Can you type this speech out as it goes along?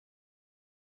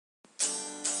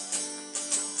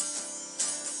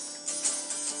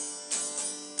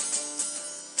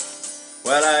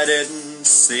Well, I didn't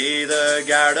see the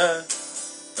Garda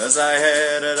as I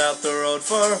headed out the road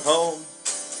for home.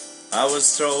 I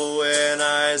was throwing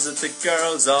eyes at the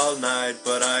girls all night,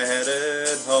 but I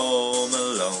headed home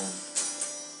alone.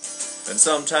 And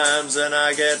sometimes when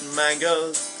I get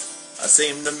mangled, I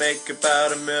seem to make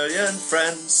about 1,000,000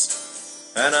 friends.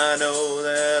 And I know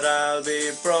that I'll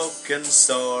be broken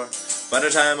sore by the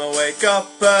time I wake up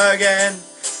again.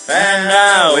 And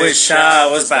I wish I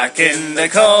was back in the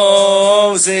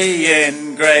Cosy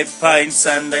Inn, great pints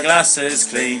and the glasses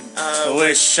clean. I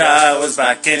wish I was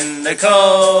back in the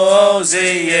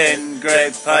Cosy Inn,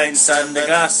 great pints and the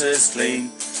glasses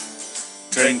clean,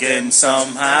 drinking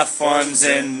some half ones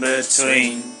in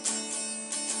between.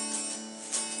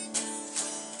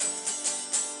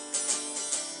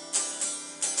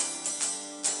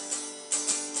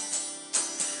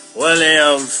 Well, the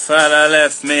old fella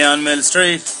left me on Mill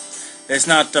Street. It's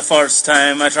not the first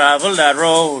time I travelled that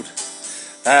road.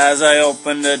 As I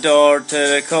opened the door to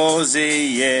the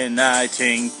Cosy Inn, I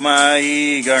think my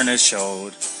eagerness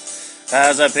showed.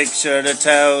 As I pictured the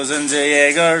thousands of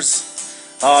Jaegers,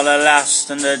 all the laughs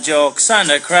and the jokes and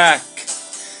the crack.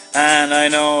 And I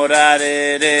know that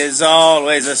it is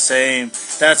always the same.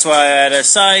 That's why I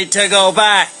decide to go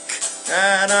back.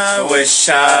 And I Wish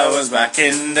I was back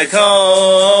in the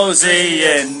Cosy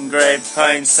Inn, great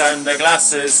pints and the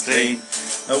glasses clean.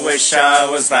 I wish I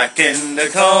was back in the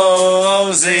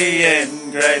Cosy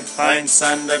Inn, great pints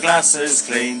and the glasses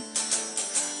clean,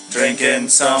 drinking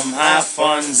some half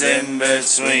ones in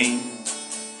between.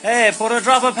 Hey, put a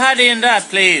drop of paddy in that,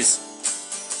 please.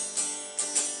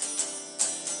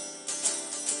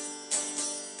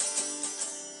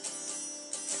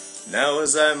 Now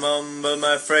as I mumble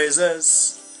my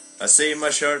phrases, I see my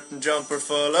shirt and jumper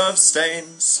full of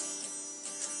stains.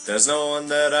 There's no one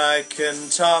that I can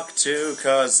talk to,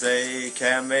 'cause they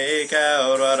can't make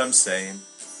out what I'm saying.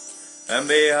 And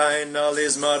behind all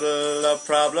these muddled up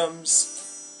problems,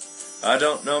 I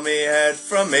don't know me head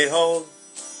from me hole.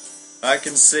 I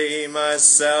can see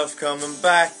myself coming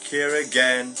back here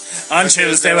again on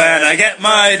Tuesday when I get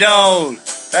my dole.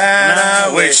 And I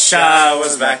wish I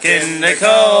was back in the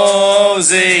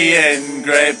Cosy Inn,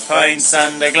 great pints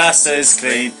and the glasses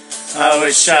clean. I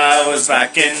wish I was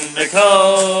back in the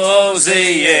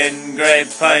Cosy Inn,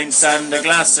 great pints and the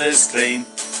glasses clean,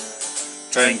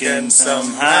 drinking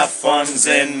some half ones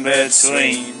in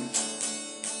between.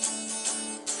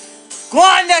 Go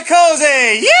on the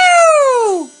Cosy,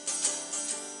 you!